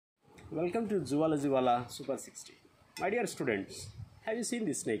Welcome to Zoology Wala Super 60. My dear students, have you seen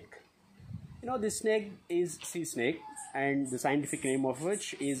this snake? You know, this snake is sea snake and the scientific name of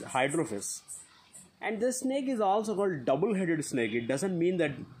which is Hydrophis. And this snake is also called double-headed snake. It doesn't mean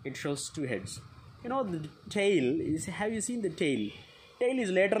that it shows two heads. You know, the tail is, have you seen the tail? Tail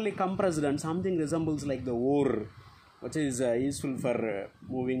is laterally compressed and something resembles like the oar, which is useful for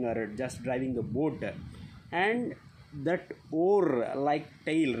moving or just driving the boat. And that oar like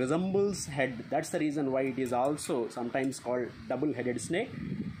tail resembles head. That's the reason why it is also sometimes called double-headed snake.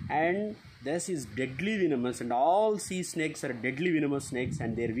 And this is deadly venomous, and all sea snakes are deadly venomous snakes,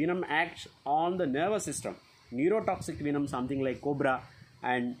 and their venom acts on the nervous system. Neurotoxic venom, something like cobra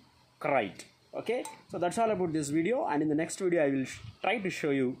and kite. Okay, so that's all about this video, and in the next video I will try to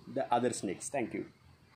show you the other snakes. Thank you.